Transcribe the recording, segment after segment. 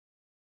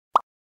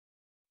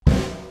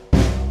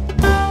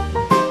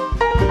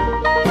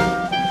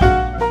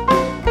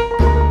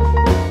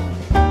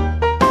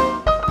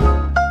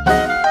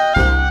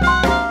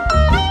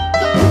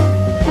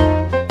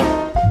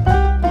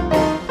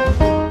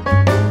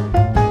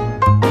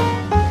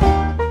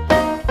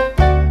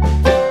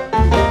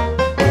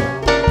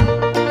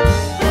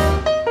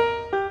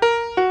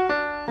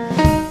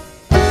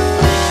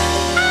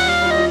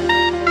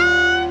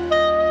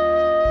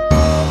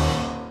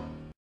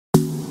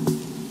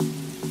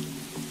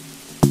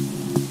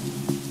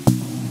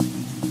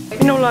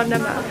Minulla on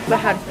nämä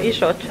vähän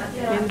isot,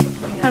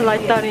 niin hän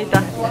laittaa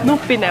niitä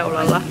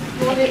nuppineulalla.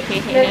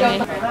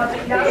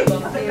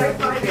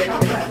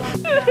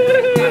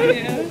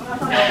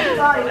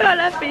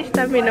 Älä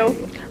pistä minua.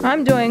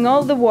 I'm doing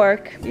all the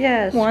work.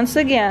 Yes.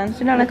 Once again.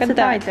 Sinä olet se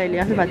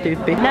taiteilija, hyvä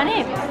tyyppi. No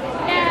niin.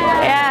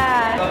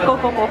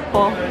 Koko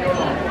poppo.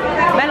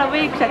 Meillä on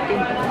viiksetkin.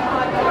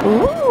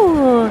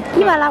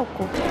 Kiva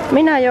laukku.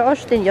 Minä jo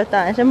ostin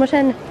jotain,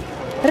 semmosen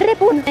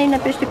repun. Ei ne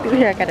pysty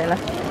yhdellä kädellä.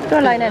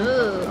 Tuollainen.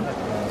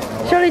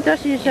 Se oli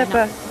tosi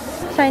söpö.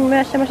 Sain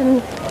myös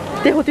semmosen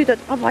tehotytöt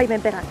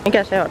avaimen perään.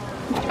 Mikä se on?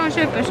 Se on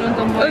söpö, se on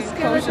tommoinen.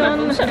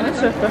 Se on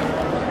söpö.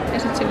 Ja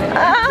sit silleen,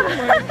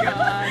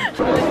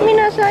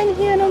 Minä sain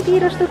hienon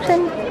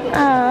piirustuksen.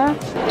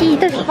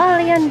 Kiitos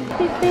paljon.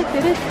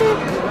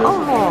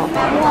 Oho.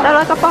 Täällä on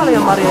aika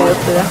paljon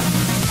Mario-juttuja.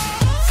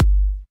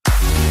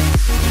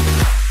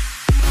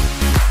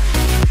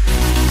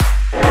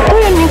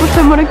 Toi on niinku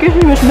semmonen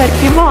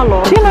kysymysmerkki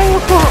valo. Siinä on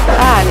joku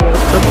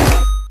äänijuttu.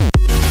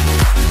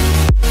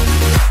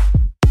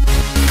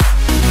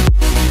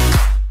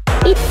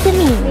 It's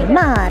me,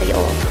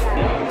 Mario.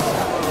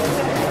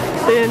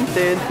 Tyn.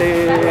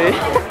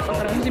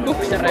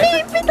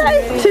 Niin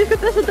pitäis! Siis kun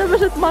tässä on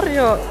tämmöset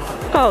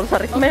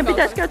Mario-kalsarit, meidän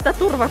pitäis käyttää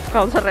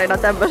turvakalsareina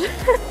tämmösiä.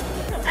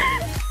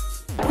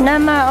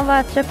 Nämä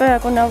ovat söpöjä,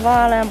 kun ne on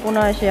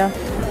vaaleanpunaisia.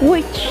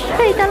 Witch!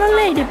 Hei, täällä on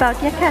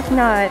Ladybug ja Cat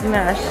Knight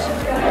myös.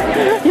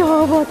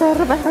 Joo,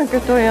 Avatar, vähänkö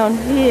toi on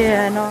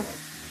hieno.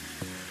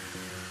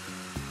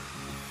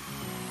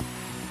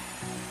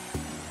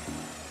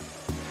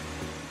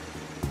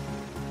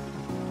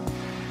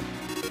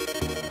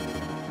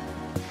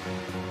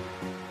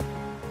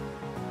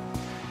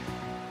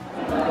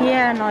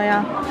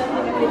 Hienoja.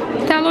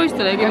 tää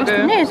loistelee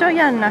kivasti. Niin, se on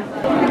jännä.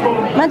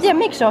 Mä en tiedä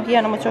miksi se on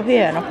hieno, mutta se on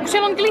hieno.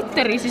 Siellä on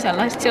glitteri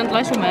sisällä ja sit siellä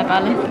tulee sumea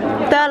päälle.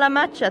 Täällä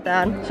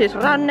matchataan. Siis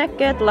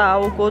rannekkeet,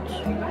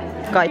 laukut,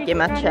 kaikki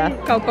matchaa.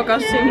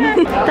 Kauppakassi.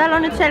 Täällä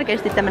on nyt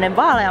selkeästi tämmönen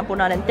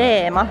vaaleanpunainen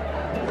teema.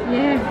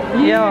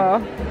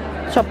 Joo.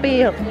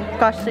 Sopii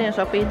kassiin,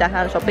 sopii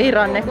tähän, sopii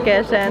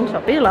rannekkeeseen,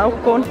 sopii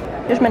laukkuun.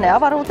 Jos menee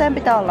avaruuteen,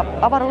 pitää olla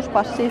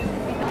avaruuspassi.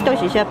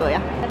 Tosi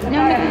söpöjä. Ne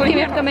on niinku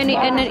jotka meni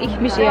ennen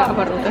ihmisiä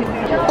avaruuteen.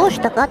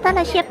 Ostakaa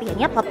tällaisia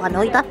pieniä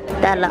papanoita.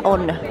 Täällä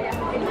on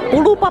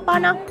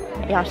ulupapana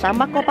ja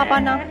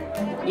sammakkopapana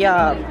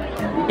ja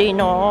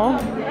Dino.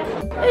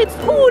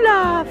 It's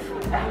Olaf!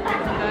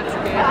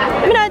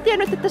 Minä en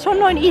tiennyt, että se on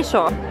noin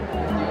iso.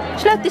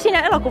 Se näytti siinä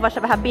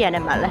elokuvassa vähän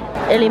pienemmälle.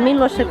 Eli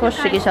milloin se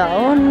kossikisa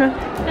on?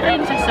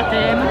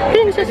 Prinsessateema.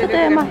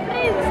 Prinsessateema.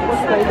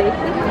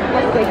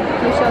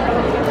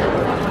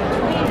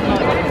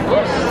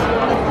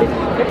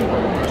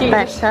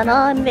 Tässä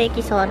on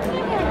veikison.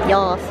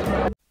 Joo.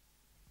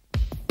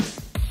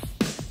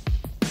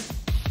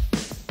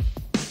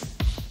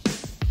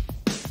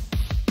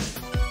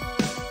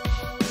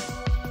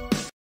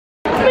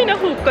 Minä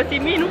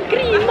hukkasin minun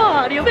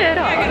Mario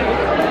Ferrari.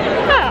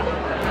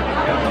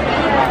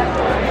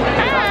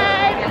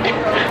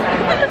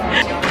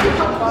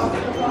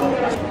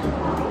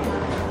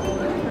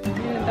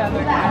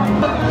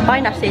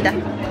 Paina siitä.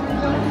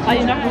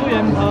 Aina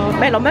lujempaa.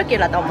 Meillä on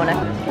mökillä tommonen.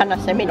 Anna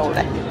se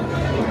minulle.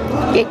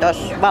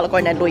 Kiitos,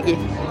 valkoinen Luigi.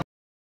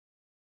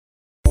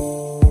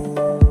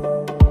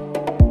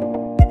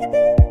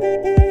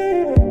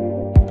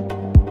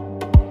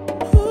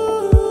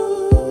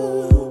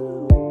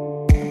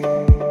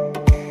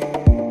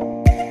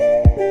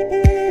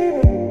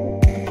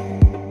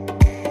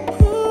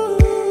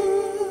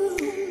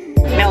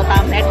 Me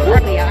otamme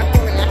kuvia.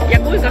 Ja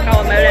kuinka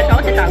kauan me yleensä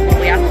otetaan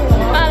kuvia?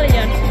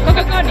 Paljon.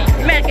 Koko koni.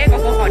 Melkein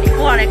koko koni.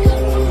 Puoleksi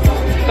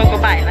koko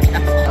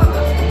päivästä.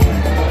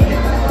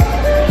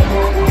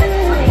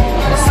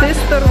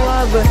 Sister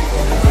love.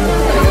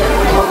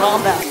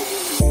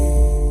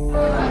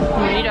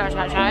 Mitä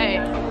sä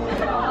sait?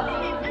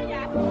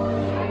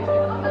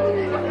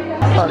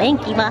 Olen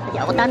kiva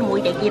ja otan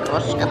muidenkin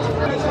roskat.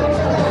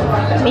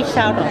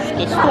 Missä on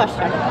roskis?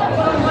 Tuossa.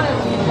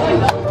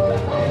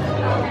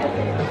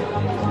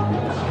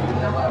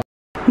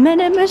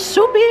 Menemme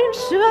supin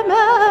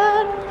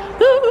syömään.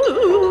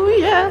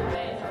 Yeah.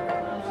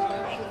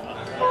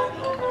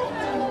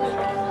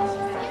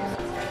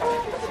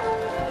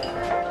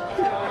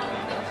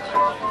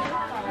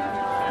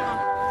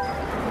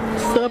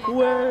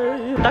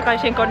 Subway.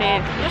 Takaisin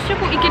koniin. Jos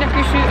joku ikinä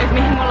kysyy, että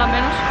mihin me ollaan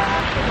menossa,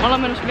 me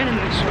ollaan menossa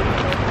vedenmessuun.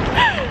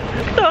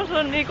 Tuossa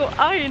on niinku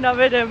aina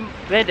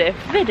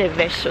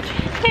vedenvessut.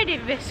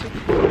 Vedenmessu.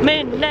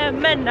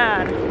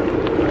 Mennään.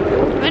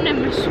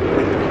 Vedenmessu.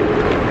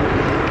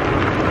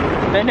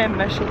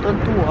 Vedenmessut on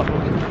tuolla.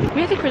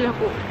 Mietitkö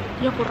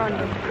joku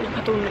random,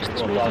 joka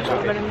tunnistaisi minut, jos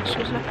on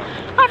vedenmessuun sillä?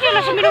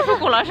 Siellä se minun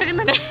sukulaiseni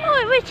menee.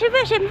 Oi vitsi,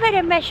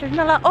 vedenmessut.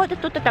 Me ollaan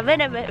odotettu tätä Mä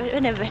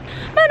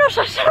en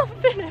osaa sanoa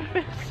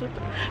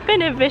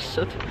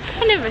venevessut.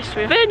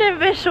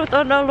 Venevessut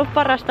on ollut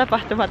paras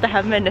tapahtuma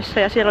tähän mennessä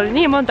ja siellä oli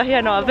niin monta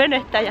hienoa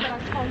venettä ja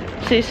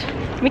siis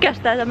mikäs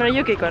tää tämmönen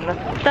YUKICON on?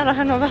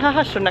 Täällähän on vähän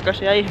hassun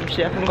näköisiä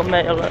ihmisiä, kun me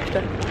ei olla.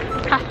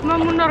 Mä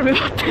oon mun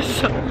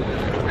normivaatteessa.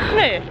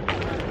 Niin.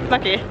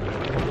 Mäkin.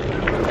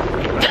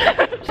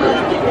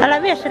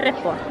 Älä vie sen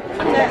reppua.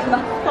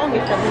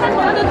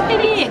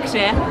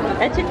 Viiksiä.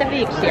 Et sitten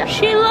viiksiä.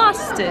 She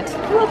lost it.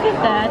 Look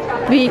at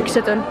that.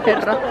 Viiksetön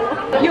herra.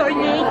 You're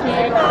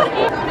naked.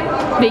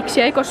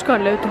 Viiksiä ei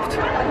koskaan löytynyt.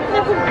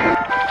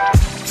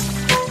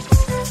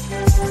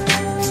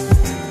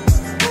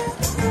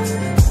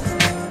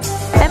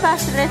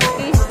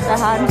 Epästressi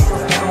tähän.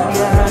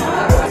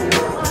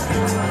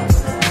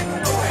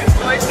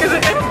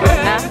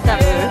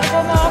 Nähtävyys.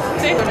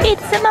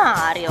 Itse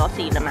Mario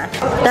silmä.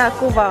 Tää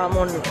kuvaa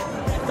mun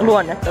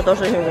luonnetta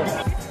tosi hyvin.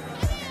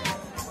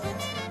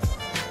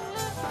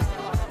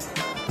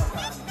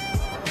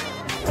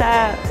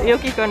 Tää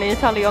YUKICOnin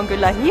sali on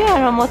kyllä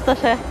hieno, mutta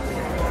se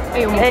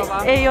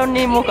ei ole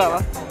niin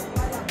mukava.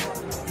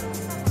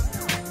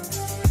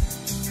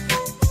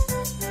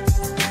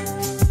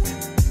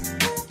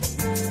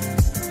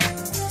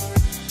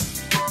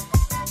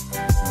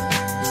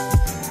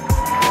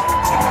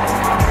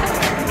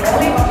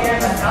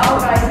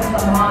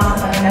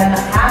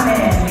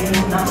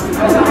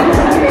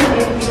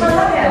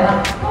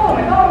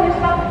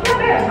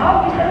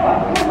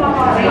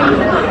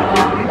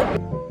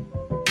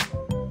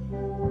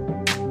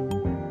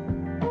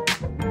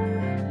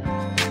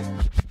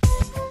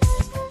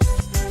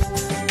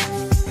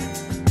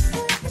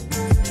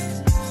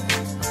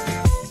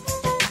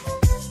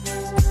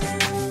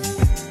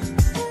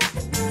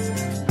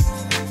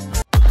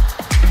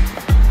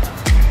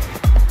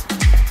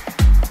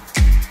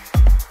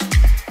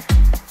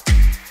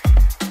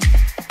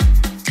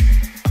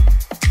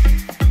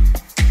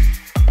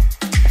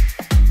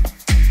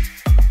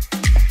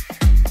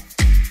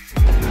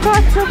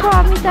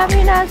 Katsokaa mitä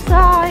minä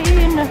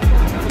sain!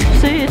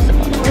 Siis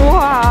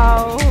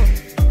wow!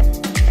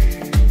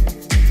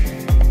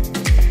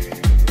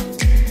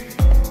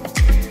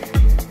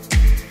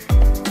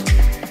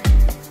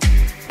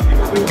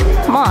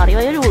 Mario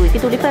ja Luigi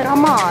tuli perään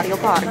Mario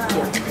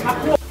Karttia.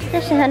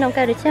 Tässähän on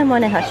käynyt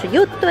semmoinen hassu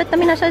juttu, että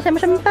minä sain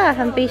semmoisen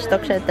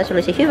päähänpistoksen, että se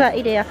olisi hyvä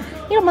idea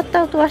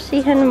ilmoittautua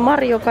siihen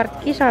Mario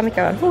Kart-kisaan,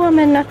 mikä on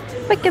huomenna,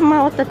 vaikka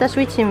mä oon tätä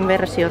Switchin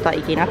versiota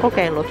ikinä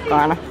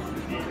kokeillutkaan.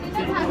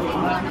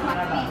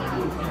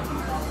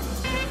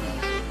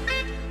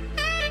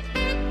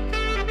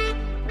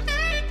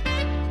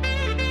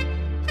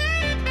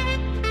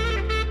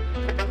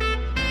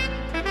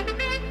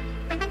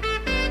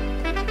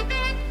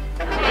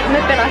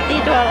 Me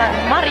pelattiin tuolla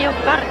Mario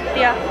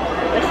Karttia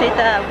ja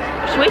sitä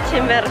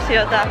Switchin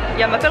versiota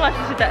ja mä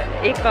pelasin sitä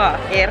ekaa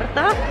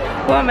kertaa.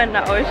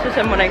 Huomenna olisi se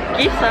semmonen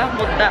kisa,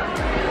 mutta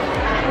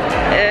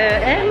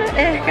en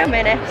ehkä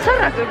mene.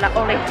 Sara kyllä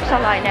oli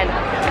salainen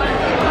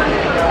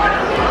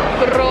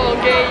pro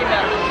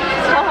gamer.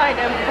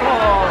 Salainen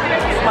pro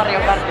Mario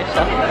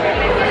Kartissa.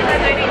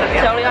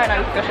 Se oli aina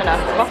ykkösenä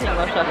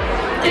vahingossa.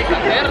 Eikä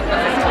kerta.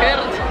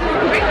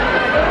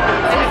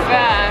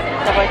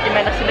 Sä voitkin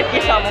mennä sinne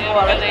kisaan mun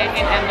puolelle.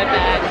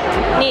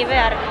 Niin,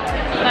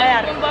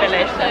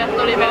 VR-peleissä.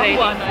 Tuli vähän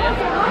huonoja.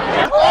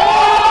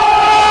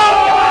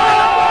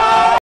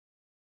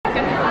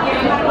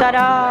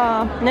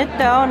 Tadaa! Nyt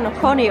on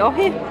koni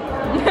ohi.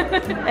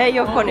 Ei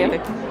oo koni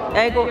ohi.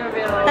 Ei kun,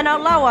 tänään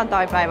on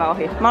lauantai-päivä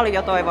ohi. Mä olin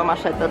jo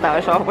toivomassa, että tää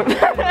olisi ohi.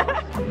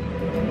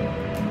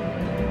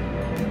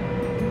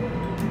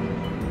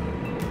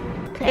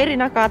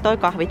 Irina kaatoi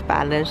kahvit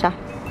päällensä.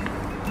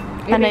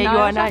 Hän ei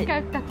juo enää.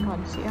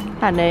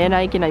 Hän ei enää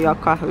ikinä juo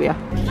kahvia.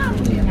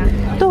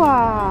 Tuo!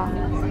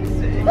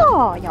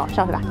 Joo,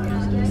 se on hyvä.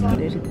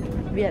 Niin sit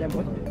viedä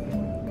mut.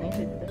 Niin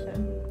sitten se.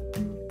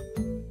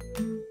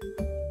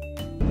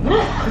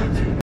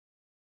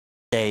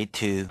 Day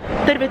 2.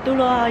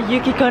 Tervetuloa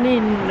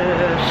YUKICONin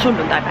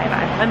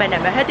sunnuntaipäivään. Me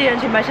menemme heti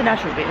ensimmäisenä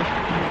shubin.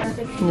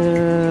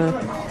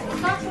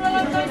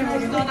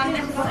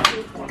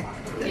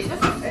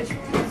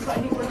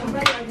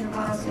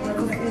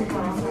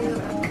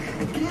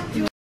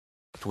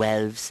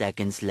 12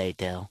 seconds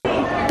later.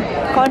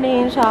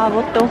 Koniin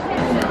saavuttu.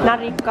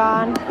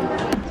 Narikkaan.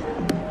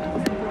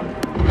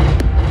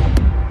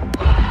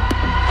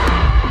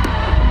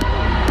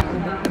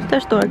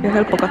 Tästä on oikein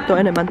helppo katsoa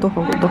enemmän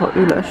tuohon kuin tuohon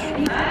ylös.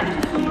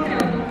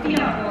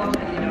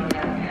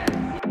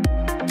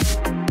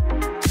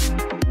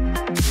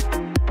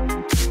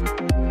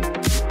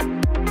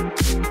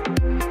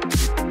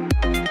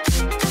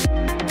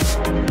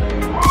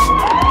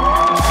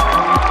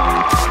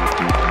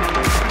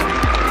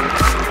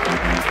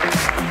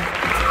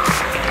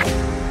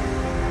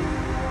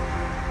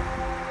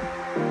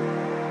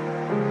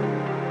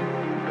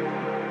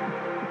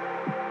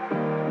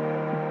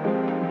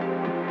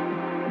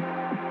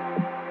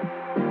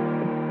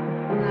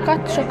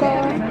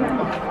 Katsokaa.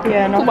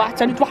 Hieno. Kuvaat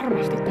sä nyt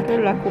varmasti tätä?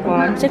 Kyllä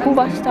kuvaan. Se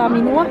kuvastaa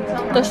minua.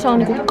 Tossa on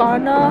niinku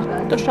kanaa.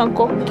 Tossa on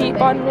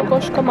kokkipannu,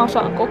 koska mä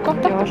osaan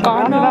kokata. Joo, se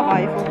kanaa. on hyvä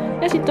vaihu.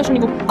 Ja sit tossa on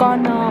niinku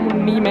kanaa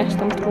mun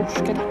nimestä, mut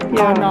rusketa.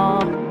 Kanaa.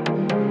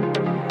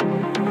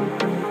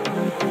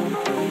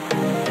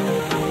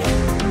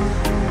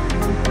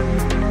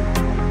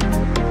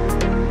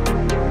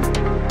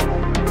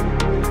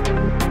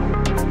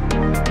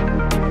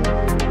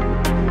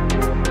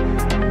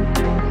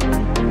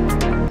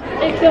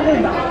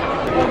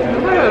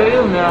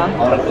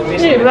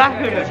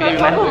 vähynyt.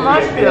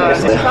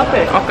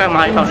 Okei,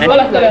 maitoinen.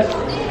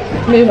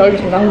 Niin se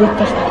oikeesti vähän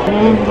huvittaista.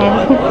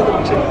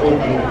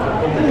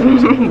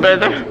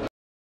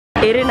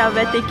 Irina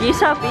veti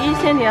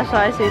kisabiisin ja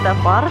sai siitä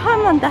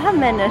parhaimman tähän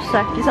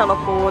mennessä. Kisa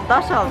loppuu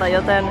tasalta,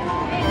 joten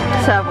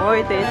sä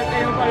voitit.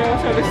 Ei ole paljon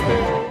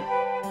osallistujia.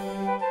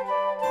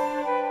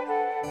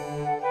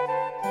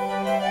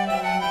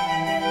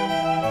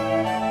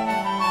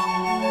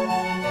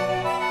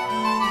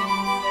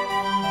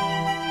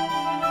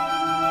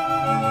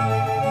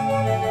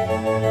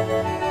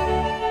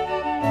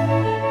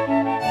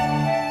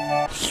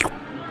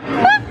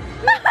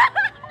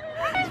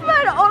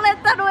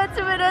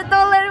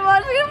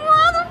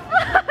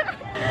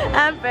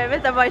 MP,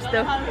 mitä maistuu?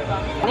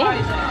 Niin?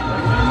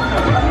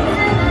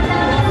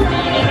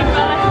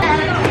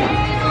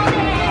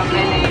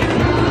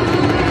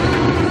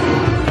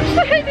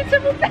 Sä heitit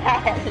sen mun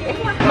päälle.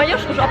 Mä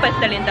joskus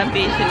opettelin tän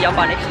biisin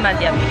japaniksi, mä en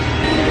tiedä miksi.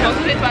 Onko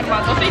sit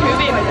varmaan tosi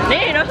hyvin?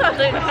 Niin,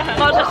 osasin.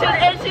 Mä osasin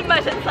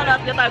ensimmäiset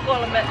sanat jotain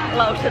 3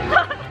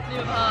 lausetta.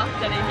 Niin mä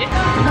ajattelinkin.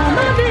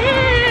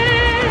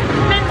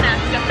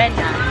 Mennäänkö?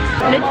 Mennään.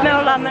 Nyt me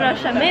ollaan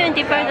menossa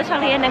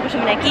myyntipöytäsaliin ennen kuin se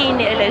menee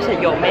kiinni, ellei se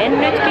jo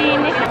mennyt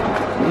kiinni.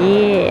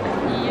 Yeah.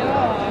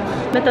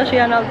 Me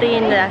tosiaan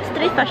oltiin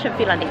Street Fashion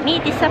Finlandin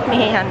Meetissä,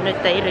 mihin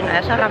nyt Irina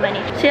ja Sara meni.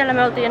 Siellä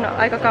me oltiin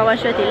aika kauan,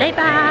 syötiin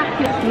leipää.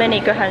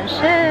 Meniköhän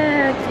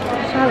se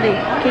sali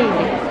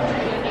kiinni?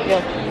 Joo.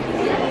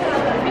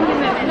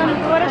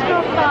 Voidaanko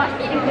ottaa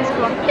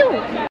yhteiskuvaa? Juu.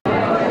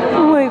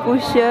 Oi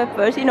kun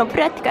söpö, siinä on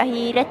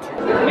prätkähiiret.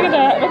 Mikä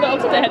tää,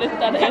 onko sä tehnyt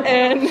tän?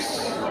 En.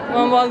 Mä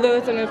oon vaan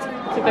löytänyt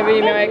sitä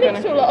viime aikana.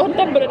 Miksi sulla on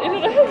tämmönen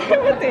iso lähettä?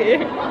 Mä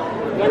tiedän.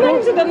 Mä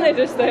näin sitä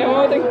netistä ja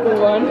mä otin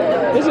kuvan.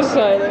 Ja se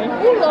säilyy.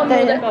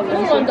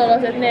 Mulla on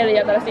tällaiset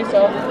 4 tällaista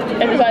isoa,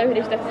 että saa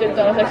yhdistettyä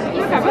tällaiseksi.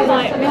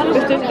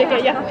 Pystyisit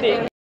tekemään jättiin.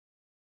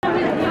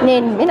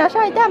 Niin, minä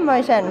sain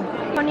tämmöisen.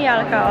 Moni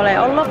alkaa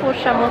olla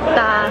lopussa,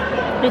 mutta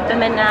nyt me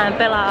mennään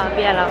pelaamaan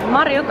vielä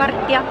Mario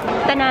Karttia.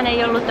 Tänään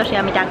ei ollut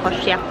tosiaan mitään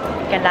kossia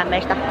kellään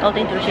meistä.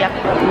 Oltiin tylsiä.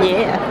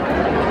 Yeah.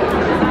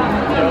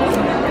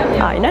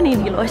 Aina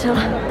niin iloisella.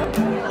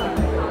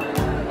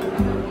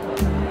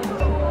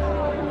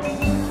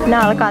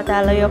 Nää alkaa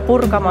täällä jo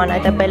purkamaan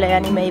näitä pelejä,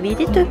 niin me ei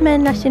viititty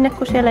mennä sinne,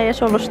 kun siellä ei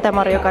edes ollut sitä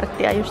Mario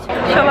Karttia just.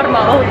 Se on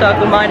varmaan outoa,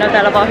 kun mä aina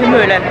täällä vaan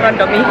hymyilen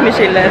random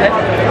ihmisille. Ne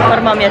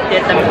varmaan miettii,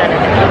 että mitä ne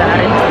tekee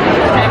väärin.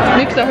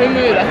 Miksi sä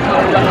hymyilet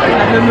mulle?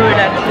 Mä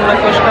hymyilen mulle,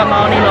 koska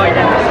mä oon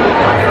iloinen.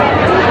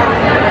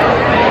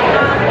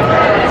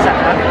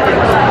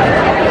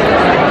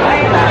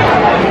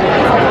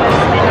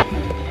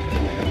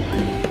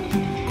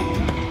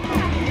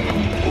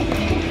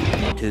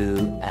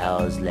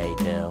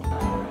 Later.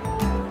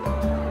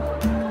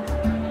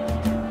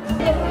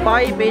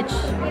 Bye bitch.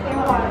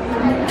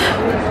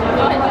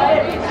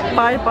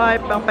 Bye bye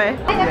pape.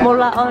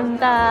 Mulla on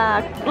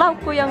tää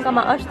laukku, jonka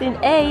mä ostin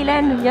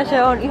eilen ja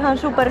se on ihan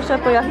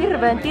supersöpö ja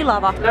hirveen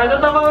tilava.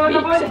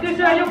 Voisit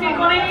kysyä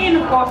YUKICOnin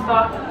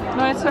infosta.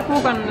 No et sä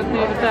kukannut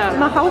niitä täällä?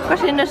 Mä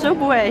haukkasin ne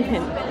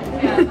Subwayhin.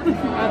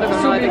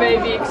 Subi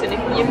vei viikseni.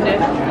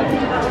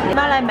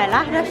 Mä olemme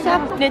lähdössä.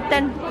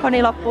 Nytten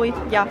koni loppui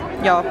ja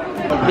joo,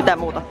 mitä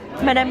muuta.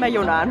 Menemme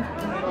junaan.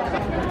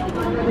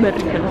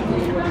 Merkellä.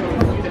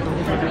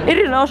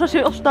 Irina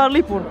osasi ostaa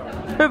lipun.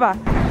 Hyvä.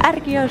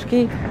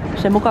 R-kioski.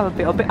 Se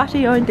mukavampi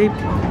asiointi.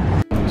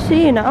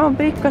 Siinä on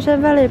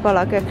pikkasen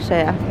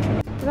välipalakeksejä.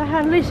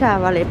 Vähän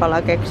lisää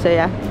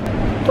välipalakeksejä.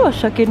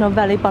 Tuossakin on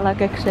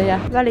välipalakeksejä.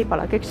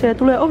 Välipalakeksejä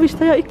tulee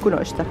ovista ja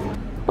ikkunoista.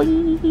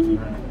 Pii.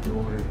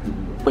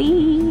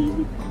 Pii.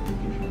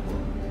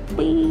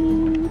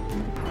 Pii.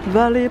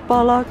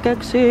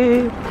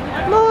 Välipalakeksi.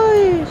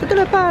 Moi! Se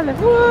tulee päälle.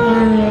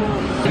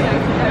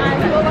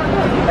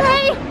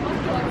 Ei!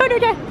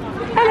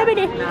 Älä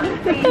mene!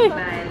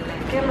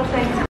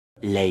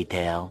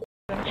 Later.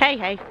 Hei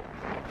hei!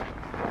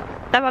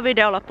 Tämä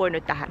video loppui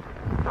nyt tähän.